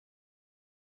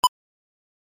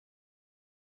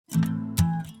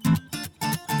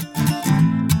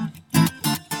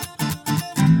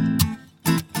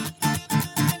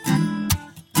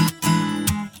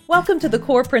Welcome to the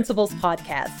Core Principles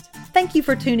Podcast. Thank you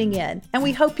for tuning in, and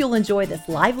we hope you'll enjoy this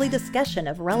lively discussion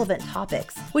of relevant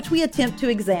topics, which we attempt to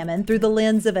examine through the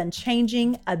lens of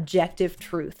unchanging, objective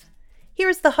truth.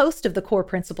 Here's the host of the Core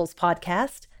Principles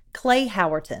Podcast, Clay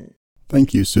Howerton.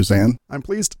 Thank you, Suzanne. I'm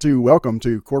pleased to welcome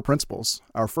to Core Principles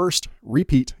our first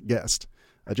repeat guest,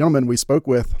 a gentleman we spoke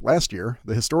with last year,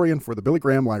 the historian for the Billy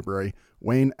Graham Library,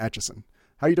 Wayne Atchison.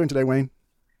 How are you doing today, Wayne?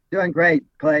 Doing great,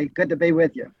 Clay. Good to be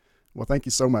with you. Well, thank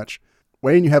you so much.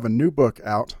 Wayne, you have a new book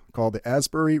out called The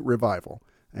Asbury Revival,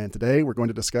 and today we're going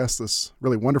to discuss this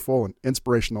really wonderful and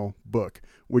inspirational book.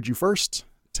 Would you first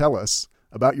tell us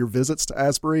about your visits to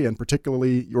Asbury and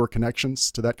particularly your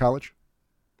connections to that college?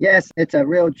 Yes, it's a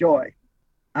real joy.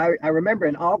 I remember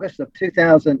in August of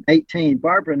 2018,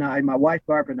 my wife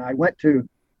Barbara and I went to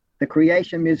the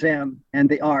Creation Museum and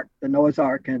the Ark, the Noah's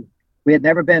Ark, and we had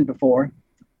never been before.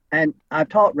 And I've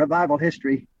taught revival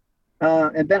history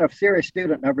and been a serious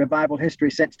student of revival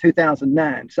history since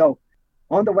 2009. So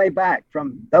on the way back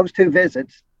from those two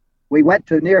visits, we went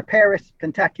to near Paris,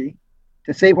 Kentucky,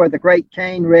 to see where the Great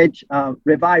Cane Ridge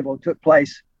revival took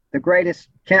place. The greatest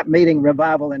camp meeting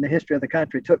revival in the history of the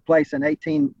country took place in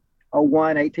 1801,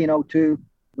 1802.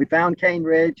 We found Cane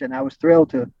Ridge, and I was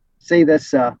thrilled to see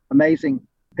this amazing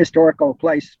historical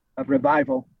place of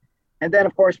revival. And then,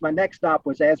 of course, my next stop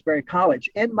was Asbury College.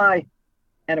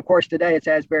 And of course, today it's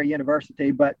Asbury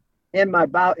University. But in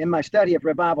my study of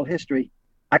revival history,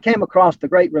 I came across the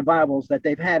great revivals that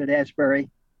they've had at Asbury.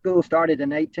 School started in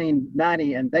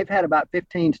 1890, and they've had about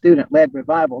 15 student-led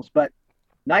revivals. But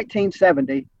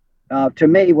 1970, to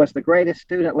me, was the greatest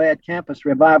student-led campus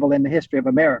revival in the history of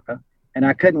America. And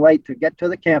I couldn't wait to get to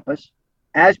the campus.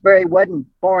 Asbury wasn't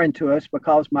foreign to us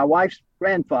because my wife's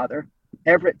grandfather,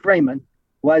 Everett Freeman,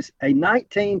 was a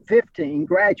 1915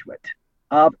 graduate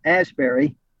of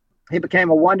Asbury. He became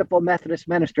a wonderful Methodist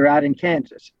minister out in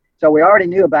Kansas. So we already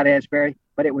knew about Asbury,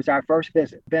 but it was our first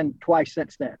visit. Been twice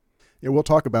since then. Yeah, we'll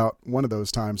talk about one of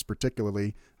those times,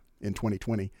 particularly in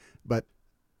 2020. But,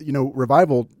 you know,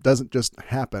 revival doesn't just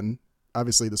happen.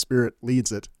 Obviously, the Spirit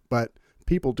leads it, but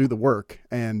people do the work,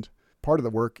 and part of the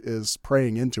work is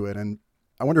praying into it. And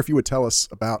I wonder if you would tell us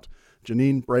about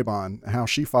Janine Brabon, how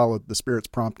she followed the Spirit's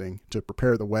prompting to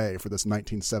prepare the way for this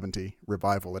 1970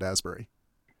 revival at Asbury.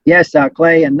 Yes,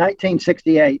 Clay, in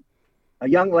 1968, a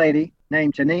young lady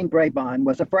named Janine Brabon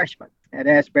was a freshman at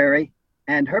Asbury,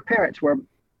 and her parents were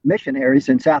missionaries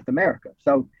in South America.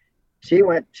 So she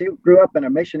grew up in a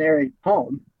missionary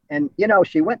home, and, you know,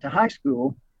 she went to high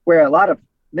school where a lot of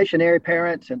missionary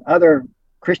parents and other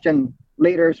Christian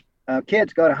leaders,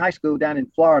 kids go to high school down in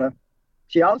Florida.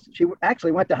 She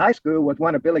actually went to high school with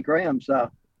one of Billy Graham's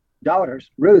daughters,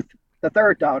 Ruth, the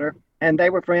third daughter, and they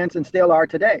were friends and still are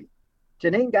today.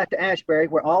 Janine got to Asbury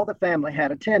where all the family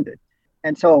had attended.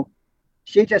 And so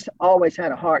she just always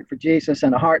had a heart for Jesus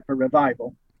and a heart for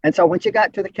revival. And so when she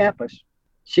got to the campus,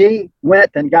 she went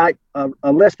and got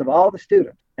a list of all the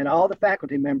students and all the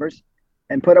faculty members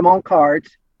and put them on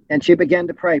cards. And she began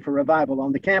to pray for revival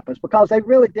on the campus because they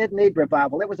really did need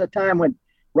revival. It was a time when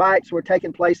riots were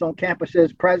taking place on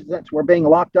campuses. Presidents were being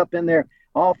locked up in their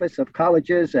office of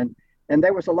colleges, and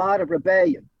there was a lot of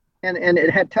rebellion. And it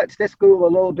had touched this school a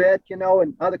little bit, you know,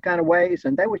 in other kind of ways.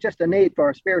 And there was just a need for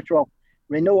a spiritual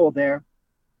renewal there.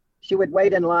 She would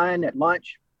wait in line at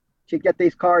lunch. She'd get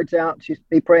these cards out. She'd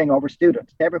be praying over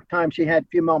students. Every time she had a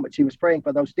few moments, she was praying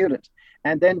for those students.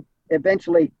 And then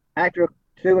eventually, after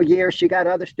 2 years, she got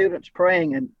other students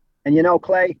praying. And you know,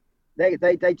 Clay, they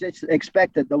just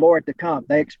expected the Lord to come.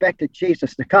 They expected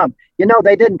Jesus to come. You know,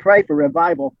 they didn't pray for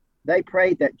revival. They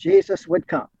prayed that Jesus would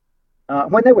come.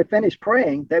 When they would finish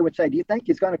praying, they would say, do you think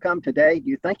he's going to come today? Do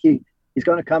you think he's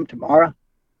going to come tomorrow?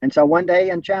 And so one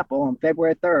day in chapel on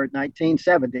February 3rd,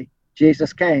 1970,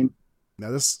 Jesus came.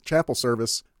 Now, this chapel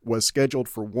service was scheduled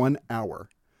for 1 hour,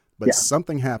 but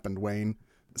something happened, Wayne.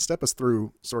 Step us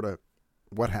through sort of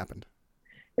what happened.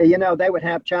 You know, they would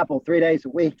have chapel 3 days a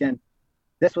week, and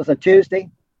this was a Tuesday,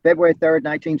 February 3rd,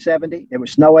 1970. It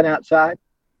was snowing outside.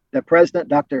 The president,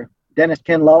 Dr. Dennis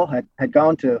Kinlow, had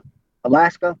gone to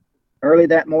Alaska early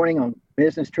that morning on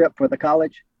business trip for the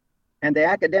college, and the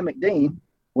academic dean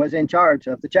was in charge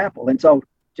of the chapel. And so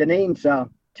Janine's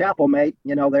chapel mate,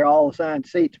 you know, they're all assigned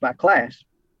seats by class,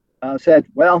 said,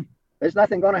 well, there's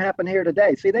nothing going to happen here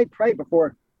today. See, they prayed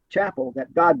before chapel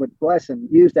that God would bless and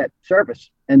use that service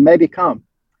and maybe come.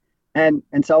 And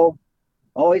so,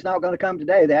 he's not going to come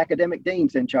today. The academic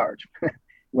dean's in charge.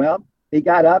 Well, he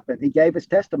got up and he gave his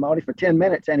testimony for 10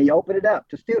 minutes and he opened it up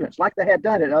to students like they had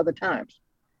done it other times.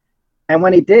 And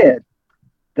when he did,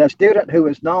 the student who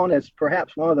was known as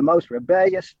perhaps one of the most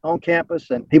rebellious on campus,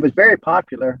 and he was very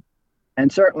popular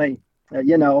and certainly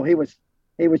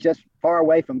He was just far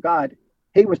away from God.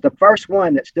 He was the first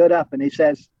one that stood up and he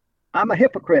says, I'm a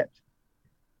hypocrite.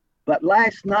 But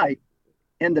last night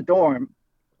in the dorm,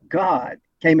 God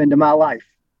came into my life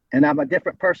and I'm a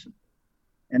different person.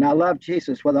 And I love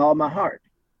Jesus with all my heart.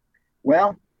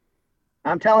 Well,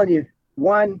 I'm telling you,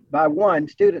 one by one,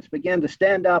 students began to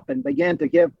stand up and began to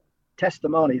give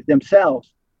testimony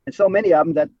themselves. And so many of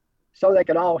them that so they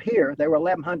could all hear, there were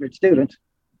 1,100 students,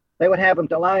 they would have them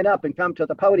to line up and come to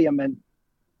the podium.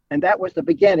 And that was the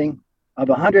beginning of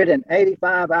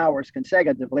 185 hours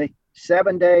consecutively,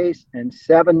 7 days and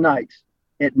 7 nights.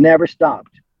 It never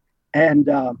stopped. And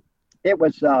it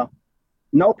was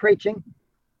no preaching.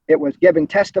 It was giving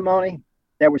testimony.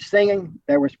 There was singing.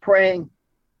 There was praying.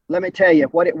 Let me tell you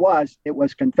what it was. It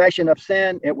was confession of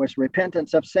sin. It was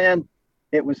repentance of sin.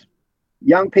 It was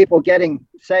young people getting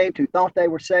saved who thought they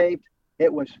were saved.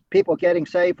 It was people getting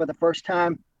saved for the first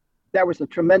time. There was a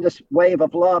tremendous wave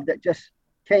of love that just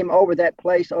came over that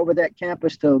place, over that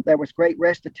campus. There was great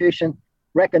restitution,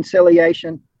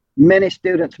 reconciliation. Many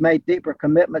students made deeper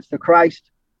commitments to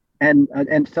Christ, and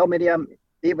so many of them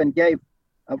even gave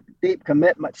a deep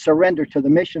commitment, surrender to the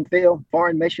mission field,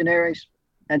 foreign missionaries.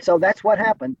 And so that's what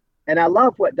happened. And I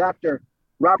love what Dr.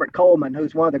 Robert Coleman,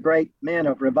 who's one of the great men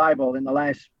of revival in the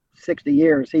last 60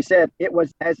 years, he said, it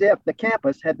was as if the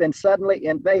campus had been suddenly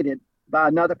invaded by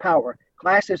another power.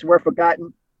 Classes were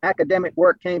forgotten. Academic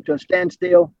work came to a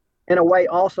standstill. In a way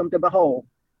awesome to behold,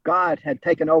 God had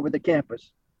taken over the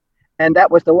campus. And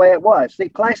that was the way it was. See,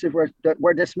 classes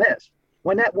were dismissed.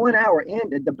 When that 1 hour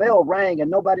ended, the bell rang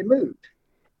and nobody moved.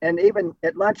 And even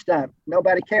at lunchtime,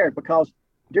 nobody cared, because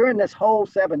during this whole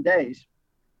 7 days,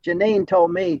 Janine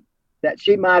told me that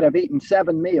she might have eaten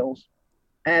 7 meals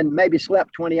and maybe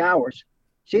slept 20 hours.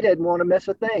 She didn't want to miss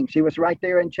a thing. She was right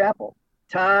there in chapel.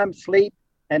 Time, sleep,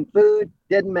 and food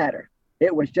didn't matter.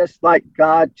 It was just like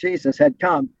God, Jesus had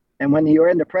come. And when you're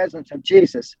in the presence of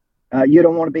Jesus, you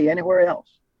don't want to be anywhere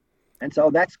else. And so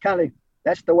that's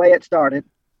the way it started.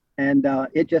 And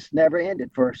it just never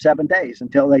ended for 7 days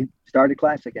until they started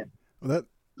class again. Well,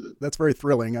 that's very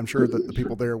thrilling. I'm sure that the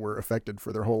people there were affected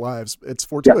for their whole lives. It's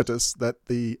fortuitous that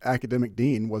the academic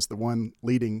dean was the one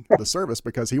leading the service,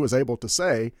 because he was able to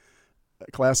say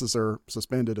classes are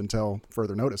suspended until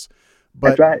further notice. But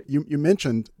that's right. You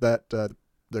mentioned that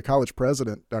the college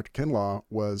president, Dr. Kinlaw,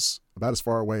 was about as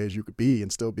far away as you could be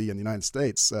and still be in the United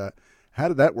States. How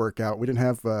did that work out? We didn't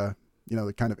have the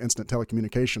kind of instant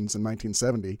telecommunications in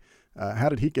 1970. How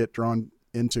did he get drawn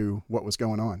into what was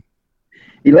going on?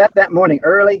 He left that morning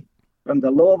early from the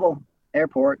Louisville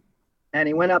airport, and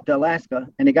he went up to Alaska,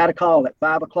 and he got a call at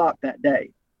 5 o'clock that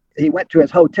day. He went to his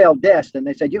hotel desk, and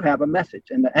they said, you have a message,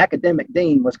 and the academic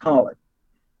dean was calling.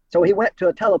 So he went to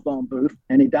a telephone booth,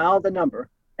 and he dialed the number,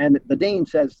 and the dean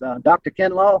says, Dr.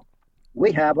 Kinlaw,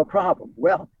 we have a problem.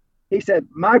 Well, he said,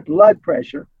 my blood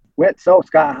pressure went so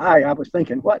sky high, I was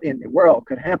thinking, what in the world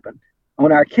could happen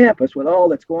on our campus with all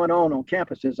that's going on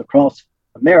campuses across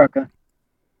America?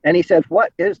 And he says,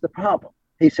 what is the problem?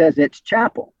 He says, it's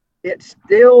chapel. It's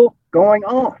still going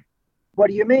on. What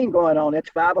do you mean going on?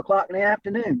 It's 5 o'clock in the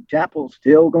afternoon. Chapel's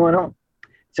still going on.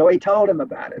 So he told him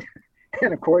about it.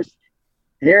 And of course,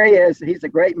 here he is. He's a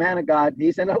great man of God.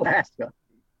 He's in Alaska.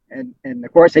 And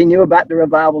of course, he knew about the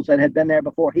revivals that had been there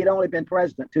before. He'd only been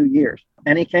president 2 years.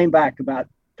 And he came back about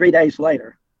 3 days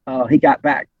later. He got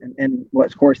back and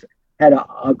was, of course, had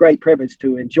a great privilege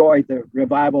to enjoy the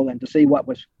revival and to see what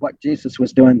Jesus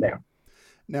was doing there.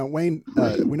 Now, Wayne,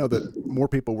 we know that more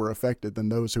people were affected than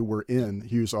those who were in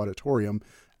Hughes Auditorium.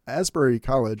 Asbury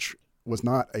College was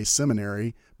not a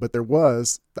seminary, but there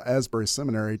was the Asbury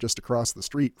Seminary just across the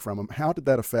street from them. How did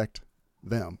that affect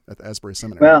them at the Asbury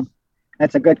Seminary? Well,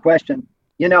 that's a good question.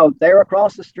 They're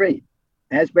across the street,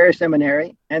 Asbury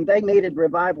Seminary, and they needed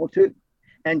revival too.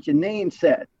 And Janine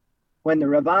said, when the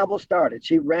revival started,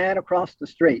 she ran across the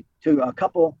street to a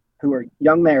couple who were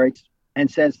young marrieds and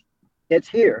says, it's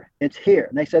here, it's here.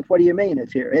 And they said, what do you mean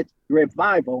it's here?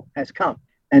 Revival has come.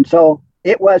 And so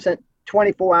it wasn't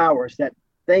 24 hours that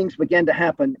things began to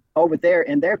happen over there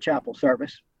in their chapel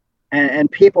service.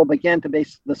 And people began to be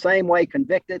the same way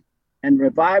convicted, and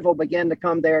revival began to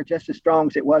come there just as strong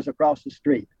as it was across the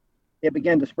street. It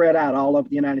began to spread out all over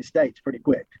the United States pretty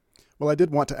quick. Well, I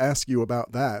did want to ask you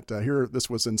about that. Here, this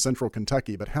was in central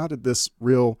Kentucky, but how did this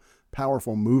real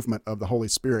powerful movement of the Holy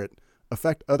Spirit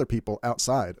affect other people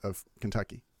outside of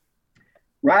Kentucky?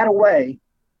 Right away,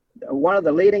 one of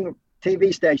the leading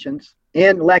TV stations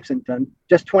in Lexington,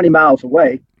 just 20 miles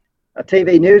away, a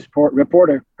TV news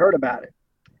reporter heard about it.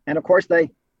 And of course,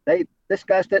 they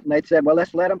discussed it, and they said, well,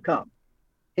 let's let them come.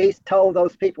 He told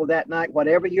those people that night,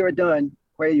 whatever you're doing,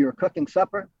 where you're cooking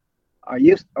supper, are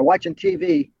watching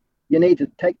TV, you need to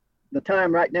take the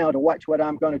time right now to watch what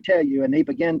I'm going to tell you. And he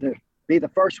began to be the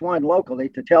first one locally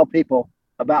to tell people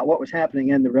about what was happening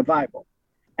in the revival.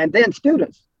 And then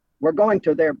students were going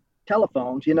to their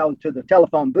telephones, to the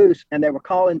telephone booths, and they were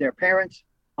calling their parents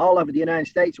all over the United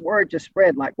States. Word just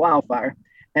spread like wildfire.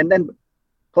 And then,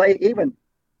 Clay, even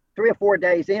 3 or 4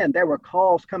 days in, there were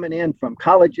calls coming in from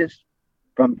colleges,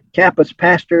 from campus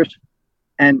pastors,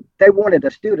 and they wanted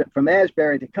a student from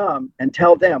Asbury to come and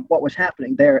tell them what was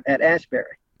happening there at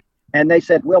Asbury. And they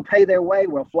said, we'll pay their way,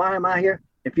 we'll fly them out here.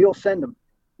 If you'll send them,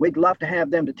 we'd love to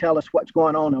have them to tell us what's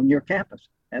going on your campus.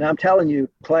 And I'm telling you,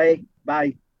 Clay,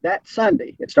 by that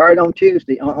Sunday, it started on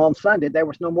Tuesday. On Sunday, there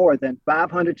was no more than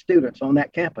 500 students on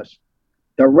that campus.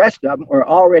 The rest of them were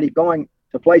already going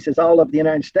to places all over the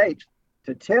United States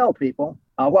to tell people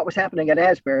what was happening at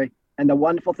Asbury. And the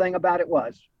wonderful thing about it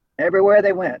was, everywhere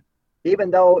they went,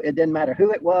 even though it didn't matter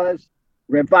who it was,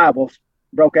 revivals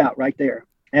broke out right there.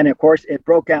 And of course, it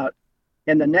broke out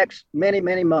in the next many,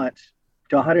 many months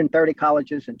to 130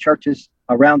 colleges and churches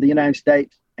around the United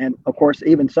States. And of course,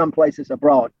 even some places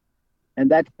abroad.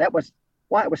 And that was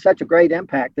why it was such a great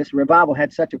impact. This revival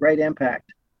had such a great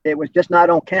impact. It was just not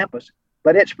on campus,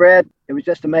 but it spread. It was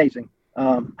just amazing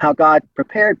how God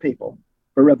prepared people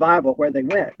for revival where they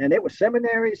went. And it was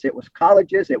seminaries, it was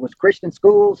colleges, it was Christian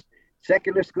schools,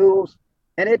 secular schools.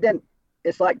 And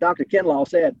it's like Dr. Kinlaw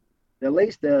said, the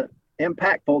least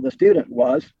impactful the student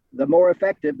was, the more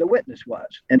effective the witness was.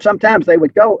 And sometimes they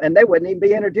would go and they wouldn't even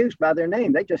be introduced by their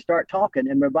name. They just start talking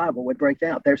and revival would break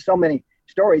out. There's so many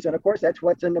stories. And of course, that's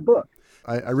what's in the book.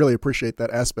 I really appreciate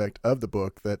that aspect of the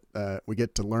book, that we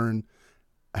get to learn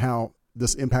how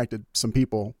this impacted some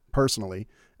people personally,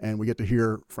 and we get to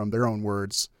hear from their own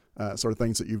words, sort of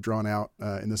things that you've drawn out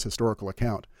in this historical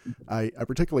account. I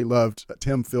particularly loved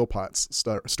Tim Philpott's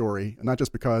story, not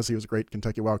just because he was a great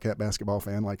Kentucky Wildcat basketball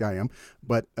fan like I am,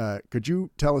 but could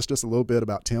you tell us just a little bit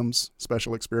about Tim's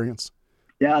special experience?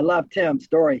 Yeah, I love Tim's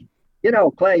story.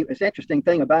 Clay, it's interesting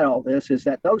thing about all this is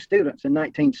that those students in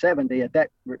 1970 at that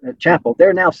chapel,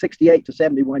 they're now 68 to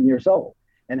 71 years old.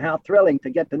 And how thrilling to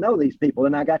get to know these people.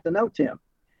 And I got to know Tim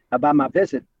by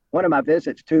one of my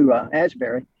visits to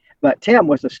Asbury. But Tim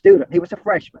was a student. He was a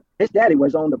freshman. His daddy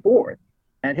was on the board,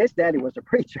 and his daddy was a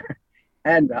preacher.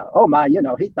 And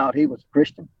he thought he was a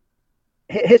Christian.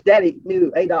 His daddy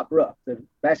knew Adolph Rupp, the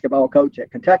basketball coach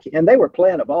at Kentucky, and they were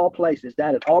playing of all places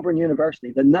down at Auburn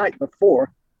University the night before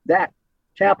that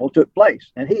chapel took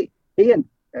place. And he and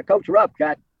Coach Rupp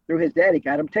got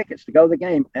him tickets to go to the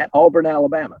game at Auburn,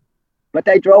 Alabama. But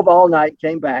they drove all night,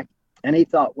 came back, and he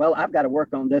thought, well, I've got to work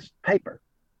on this paper.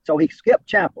 So he skipped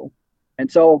chapel. And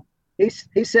so he's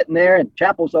sitting there, and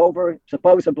chapel's over,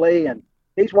 supposedly, and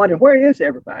he's wondering, where is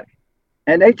everybody?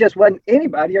 And there just wasn't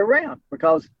anybody around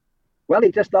because, well,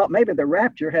 he just thought maybe the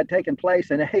rapture had taken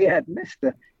place and he had missed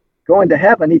going to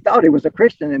heaven. He thought he was a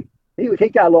Christian, and he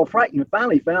got a little frightened and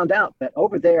finally found out that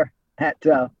over there at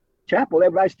chapel,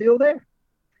 everybody's still there.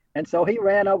 And so he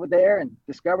ran over there and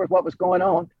discovered what was going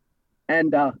on.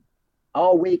 And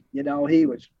all week, he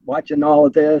was watching all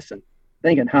of this and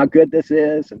thinking how good this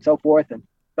is and so forth. And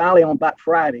finally on about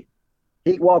Friday,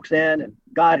 he walks in and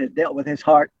God has dealt with his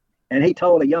heart. And he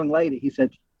told a young lady, he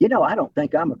said, I don't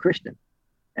think I'm a Christian.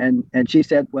 And she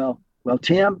said, well,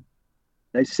 Tim,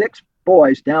 there's 6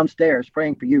 boys downstairs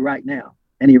praying for you right now.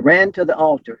 And he ran to the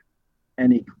altar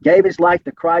and he gave his life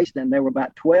to Christ. And there were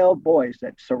about 12 boys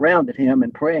that surrounded him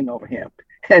and praying over him.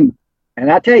 And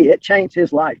I tell you, it changed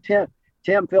his life.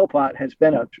 Tim Philpott has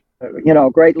been a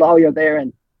great lawyer there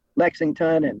in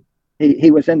Lexington, and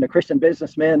he was in the Christian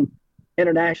Businessmen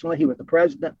internationally. He was the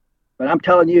president, but I'm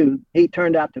telling you, he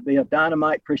turned out to be a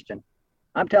dynamite Christian.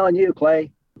 I'm telling you,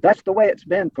 Clay, that's the way it's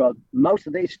been for most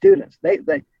of these students. They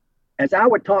as I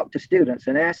would talk to students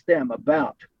and ask them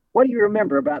about, what do you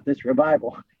remember about this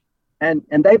revival? And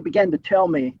they began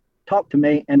to talk to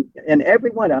me, and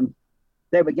every one of them,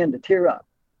 they began to tear up.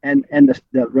 And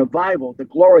the revival, the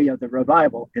glory of the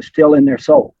revival is still in their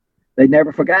soul. They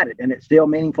never forgot it, and it's still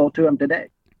meaningful to them today.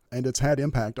 And it's had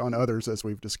impact on others, as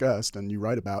we've discussed, and you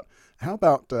write about. How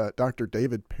about Dr.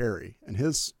 David Perry and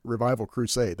his revival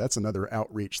crusade? That's another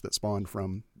outreach that spawned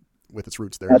with its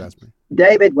roots there at Asbury.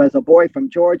 David was a boy from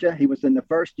Georgia. He was in the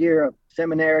first year of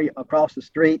seminary across the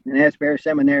street in Asbury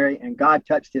Seminary, and God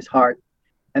touched his heart.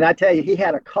 And I tell you, he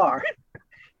had a car.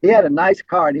 He had a nice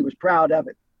car, and he was proud of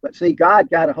it. But see, God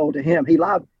got a hold of him. He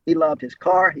loved his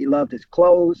car. He loved his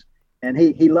clothes, and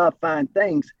he loved fine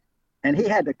things. And he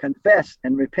had to confess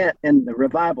and repent in the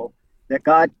revival that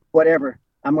God, whatever,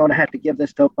 I'm going to have to give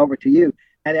this over to you.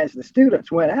 And as the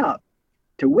students went out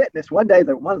to witness, one day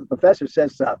one of the professors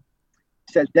says,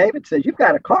 says, David says, you've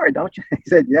got a car, don't you? He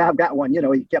said, yeah, I've got one.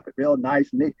 He kept it real nice.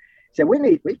 And he said,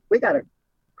 we got a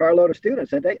carload of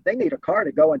students and they need a car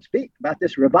to go and speak about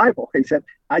this revival. He said,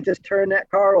 I just turned that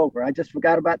car over. I just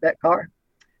forgot about that car.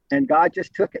 And God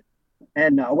just took it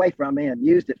and away from me and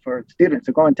used it for students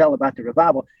to go and tell about the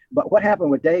revival. But what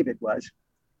happened with David was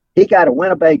he got a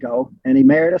Winnebago and he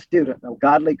married a student, a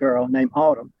godly girl named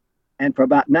Autumn. And for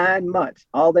about 9 months,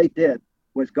 all they did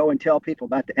was go and tell people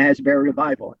about the Asbury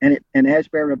revival. And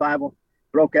Asbury revival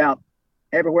broke out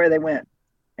everywhere they went.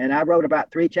 And I wrote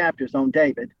about 3 chapters on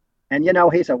David. And,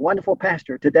 he's a wonderful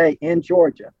pastor today in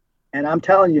Georgia. And I'm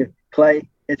telling you, Clay,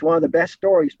 it's one of the best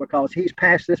stories because he's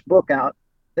passed this book out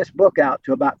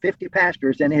to about 50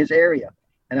 pastors in his area.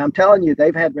 And I'm telling you,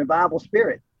 they've had revival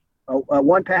spirit.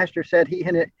 One pastor said he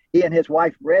and his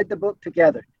wife read the book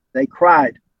together. They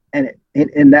cried. And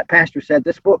that pastor said,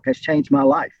 this book has changed my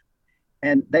life.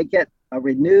 And they get a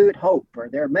renewed hope for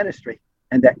their ministry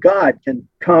and that God can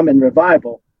come in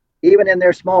revival, even in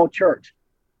their small church,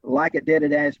 like it did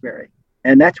at Asbury.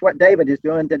 And that's what David is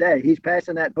doing today. He's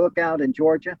passing that book out in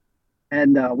Georgia.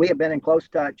 And we have been in close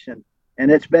touch.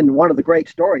 And it's been one of the great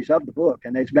stories of the book.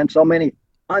 And there's been so many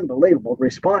unbelievable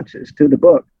responses to the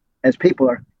book as people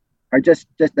are just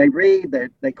they read,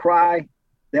 they cry,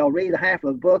 they'll read half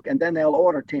of the book and then they'll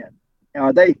order 10.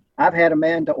 I've had a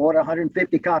man to order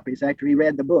 150 copies after he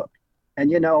read the book.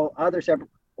 And, others have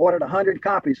ordered 100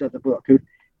 copies of the book.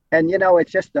 And,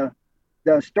 it's just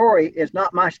the story is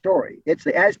not my story. It's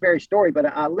the Asbury story, but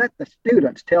I let the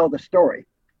students tell the story.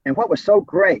 And what was so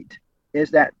great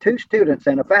is that 2 students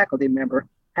and a faculty member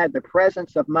had the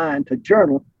presence of mind to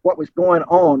journal what was going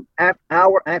on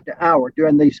hour after hour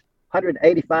during these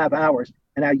 185 hours.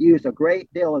 And I used a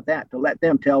great deal of that to let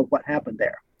them tell what happened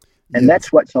there. And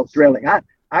that's what's so thrilling.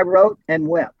 I wrote and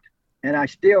wept, and I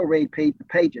still read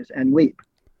pages and weep.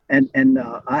 And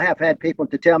I have had people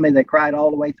to tell me they cried all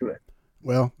the way through it.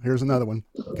 Well, here's another one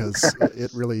because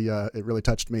it really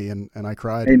touched me, and I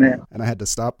cried. Amen. And I had to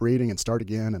stop reading and start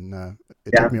again, and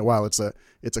it took me a while. It's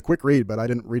a quick read, but I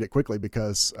didn't read it quickly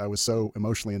because I was so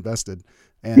emotionally invested.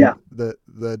 And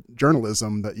the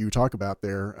journalism that you talk about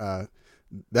there,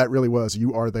 that really was,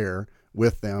 you are there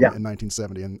with them in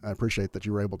 1970, and I appreciate that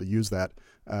you were able to use that.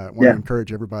 I want to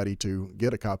encourage everybody to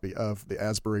get a copy of the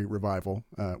Asbury Revival,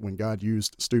 When God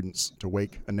Used Students to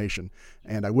Wake a Nation.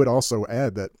 And I would also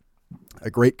add that a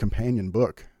great companion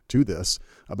book to this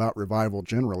about revival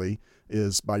generally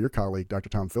is by your colleague, Dr.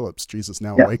 Tom Phillips, Jesus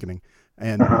Now Awakening.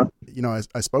 And,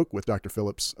 I spoke with Dr.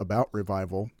 Phillips about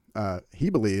revival. He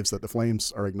believes that the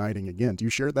flames are igniting again. Do you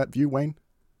share that view, Wayne?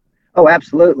 Oh,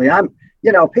 absolutely.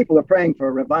 People are praying for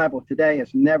a revival today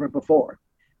as never before.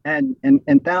 And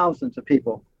thousands of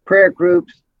people, prayer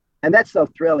groups. And that's so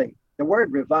thrilling. The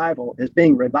word revival is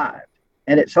being revived.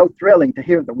 And it's so thrilling to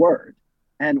hear the word.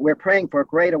 And we're praying for a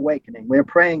great awakening. We're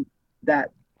praying that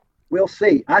we'll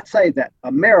see. I'd say that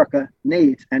America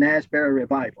needs an Asbury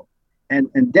revival.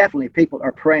 And definitely people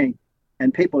are praying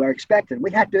and people are expecting.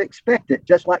 We have to expect it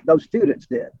just like those students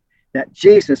did, that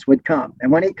Jesus would come.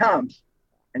 And when he comes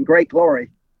in great glory,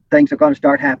 things are going to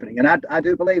start happening. And I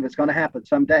do believe it's going to happen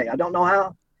someday. I don't know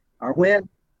how or when,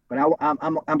 but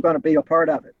I'm going to be a part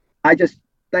of it. I just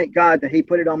thank God that he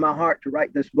put it on my heart to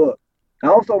write this book. I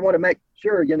also want to make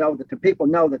sure, that the people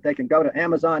know that they can go to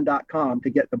Amazon.com to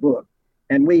get the book.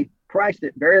 And we priced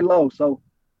it very low so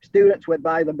students would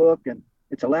buy the book, and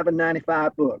it's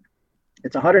 $11.95 book.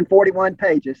 It's 141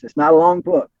 pages. It's not a long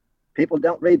book. People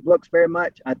don't read books very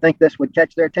much. I think this would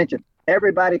catch their attention.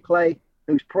 Everybody, Clay,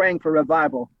 who's praying for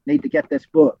revival need to get this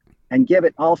book and give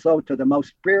it also to the most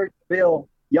spirit-filled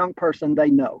young person they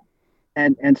know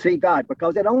and see God,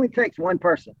 because it only takes one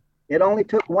person. It only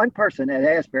took one person at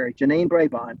Asbury, Janine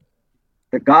Brabon,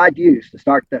 that God used to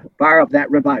start the fire of that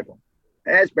revival.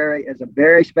 Asbury is a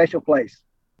very special place.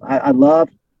 I love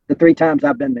the 3 times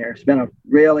I've been there. It's been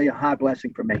really a high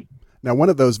blessing for me. Now, one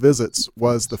of those visits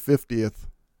was the 50th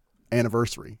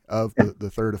anniversary of the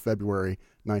 3rd of February,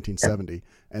 1970.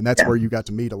 And that's where you got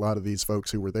to meet a lot of these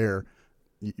folks who were there.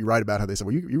 You write about how they said,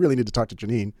 well, you really need to talk to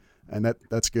Janine. And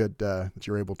that's good that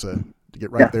you're able to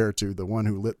get right there to the one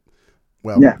who lit.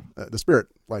 Well, the Spirit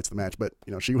lights the match, but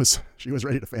she was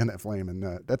ready to fan that flame, and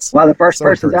that's the first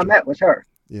person I met was her.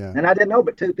 Yeah, and I didn't know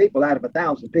but 2 people out of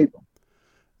 1,000 people.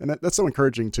 And that's so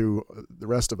encouraging to the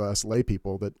rest of us lay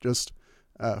people, that just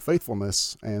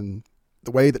faithfulness and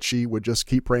the way that she would just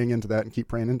keep praying into that and keep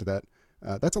praying into that.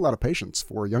 That's a lot of patience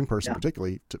for a young person,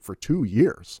 particularly for 2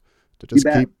 years to just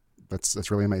keep.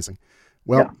 That's really amazing.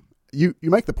 Well, you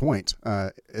make the point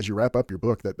as you wrap up your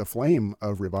book that the flame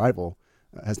of revival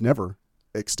has never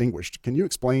extinguished. Can you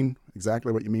explain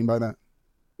exactly what you mean by that?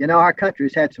 You know, our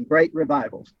country's had some great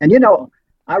revivals. And,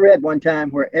 I read one time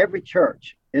where every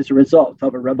church is a result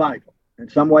of a revival in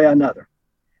some way or another.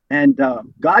 And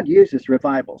God uses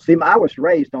revival. See, I was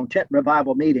raised on tent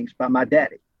revival meetings by my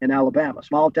daddy in Alabama,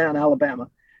 small town Alabama.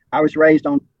 I was raised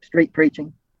on street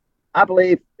preaching. I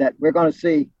believe that we're going to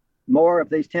see more of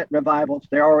these tent revivals.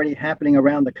 They're already happening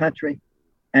around the country.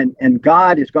 And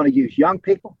God is going to use young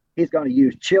people. He's going to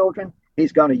use children.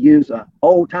 He's going to use an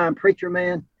old-time preacher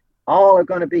man. All are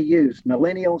going to be used,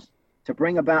 millennials, to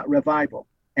bring about revival.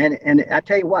 And I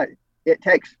tell you what,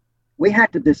 we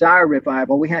have to desire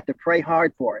revival. We have to pray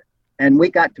hard for it. And we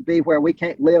got to be where we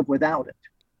can't live without it.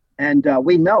 And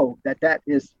we know that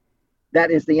is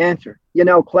the answer.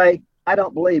 Clay, I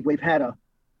don't believe we've had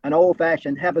an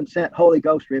old-fashioned heaven-sent Holy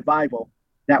Ghost revival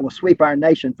that will sweep our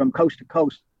nation from coast to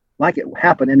coast like it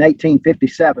happened in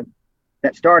 1857,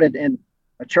 that started in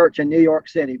a church in New York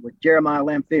City with Jeremiah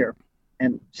Lamphere.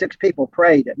 And 6 people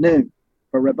prayed at noon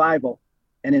for revival.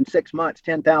 And in 6 months,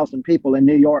 10,000 people in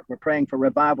New York were praying for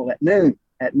revival at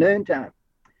noontime.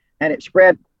 And it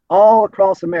spread all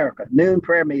across America, noon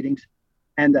prayer meetings.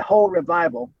 And the whole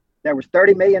revival, there was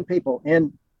 30 million people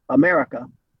in America,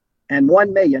 and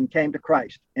 1 million came to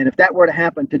Christ. And if that were to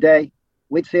happen today,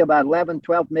 we'd see about 11,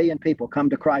 12 million people come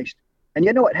to Christ. And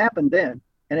it happened then,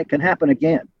 and it can happen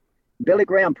again. Billy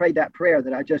Graham prayed that prayer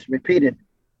that I just repeated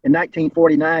in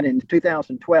 1949 and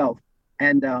 2012.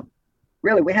 And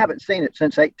really, we haven't seen it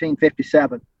since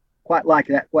 1857, quite like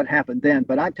that, what happened then.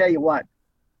 But I tell you what,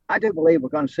 I do believe we're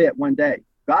going to see it one day.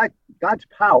 God's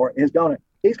power he's going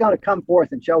to come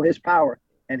forth and show his power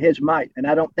and his might. And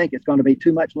I don't think it's going to be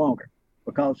too much longer,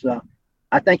 because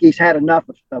I think he's had enough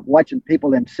of watching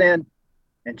people in sin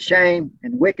and shame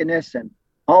and wickedness and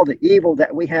all the evil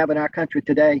that we have in our country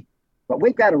today. But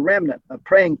we've got a remnant of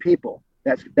praying people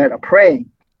that are praying.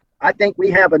 I think we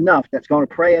have enough that's going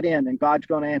to pray it in, and God's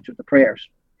going to answer the prayers.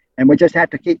 And we just have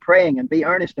to keep praying and be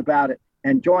earnest about it,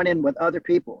 and join in with other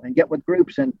people and get with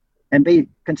groups and be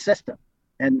consistent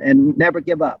and never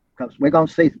give up, because we're going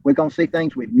to see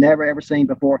things we've never ever seen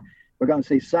before. We're going to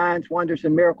see signs, wonders,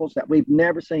 and miracles that we've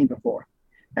never seen before.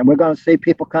 And we're going to see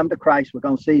people come to Christ. We're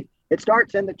going to see it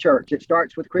starts in the church. It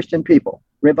starts with Christian people.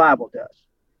 Revival does.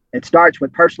 It starts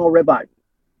with personal revival.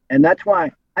 And that's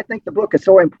why I think the book is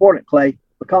so important, Clay,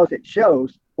 because it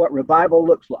shows what revival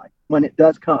looks like when it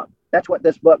does come. That's what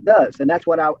this book does, and that's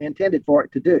what I intended for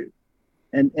it to do.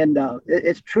 And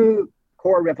it's true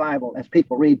core revival as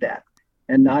people read that.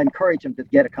 And I encourage them to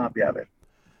get a copy of it.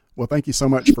 Well, thank you so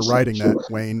much for writing that,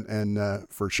 Wayne, and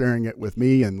for sharing it with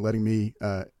me and letting me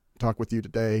talk with you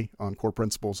today on core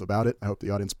principles about it. I hope the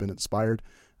audience has been inspired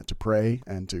to pray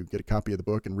and to get a copy of the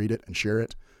book and read it and share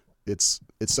it. It's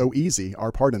so easy,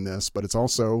 our part in this, but it's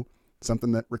also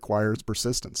something that requires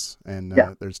persistence. And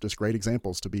there's just great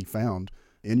examples to be found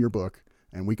in your book,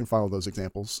 and we can follow those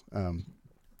examples.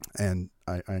 And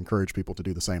I encourage people to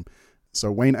do the same.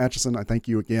 So Wayne Atchison, I thank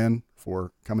you again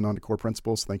for coming on to Core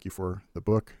Principles. Thank you for the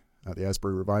book, The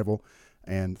Asbury Revival,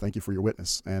 and thank you for your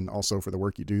witness, and also for the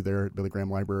work you do there at Billy Graham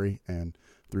Library and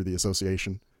through the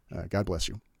association. God bless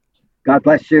you. God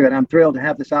bless you, and I'm thrilled to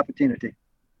have this opportunity.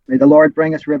 May the Lord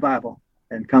bring us revival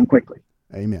and come quickly.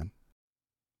 Amen.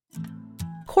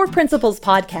 Core Principles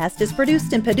Podcast is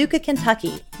produced in Paducah,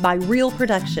 Kentucky by Real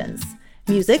Productions.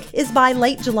 Music is by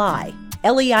Late July,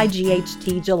 Leight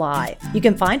July. You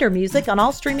can find her music on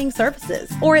all streaming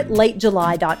services or at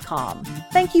latejuly.com.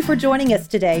 Thank you for joining us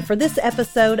today for this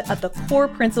episode of the Core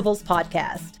Principles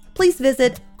Podcast. Please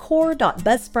visit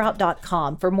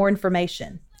core.buzzsprout.com for more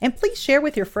information, and please share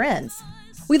with your friends.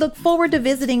 We look forward to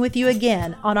visiting with you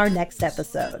again on our next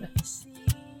episode.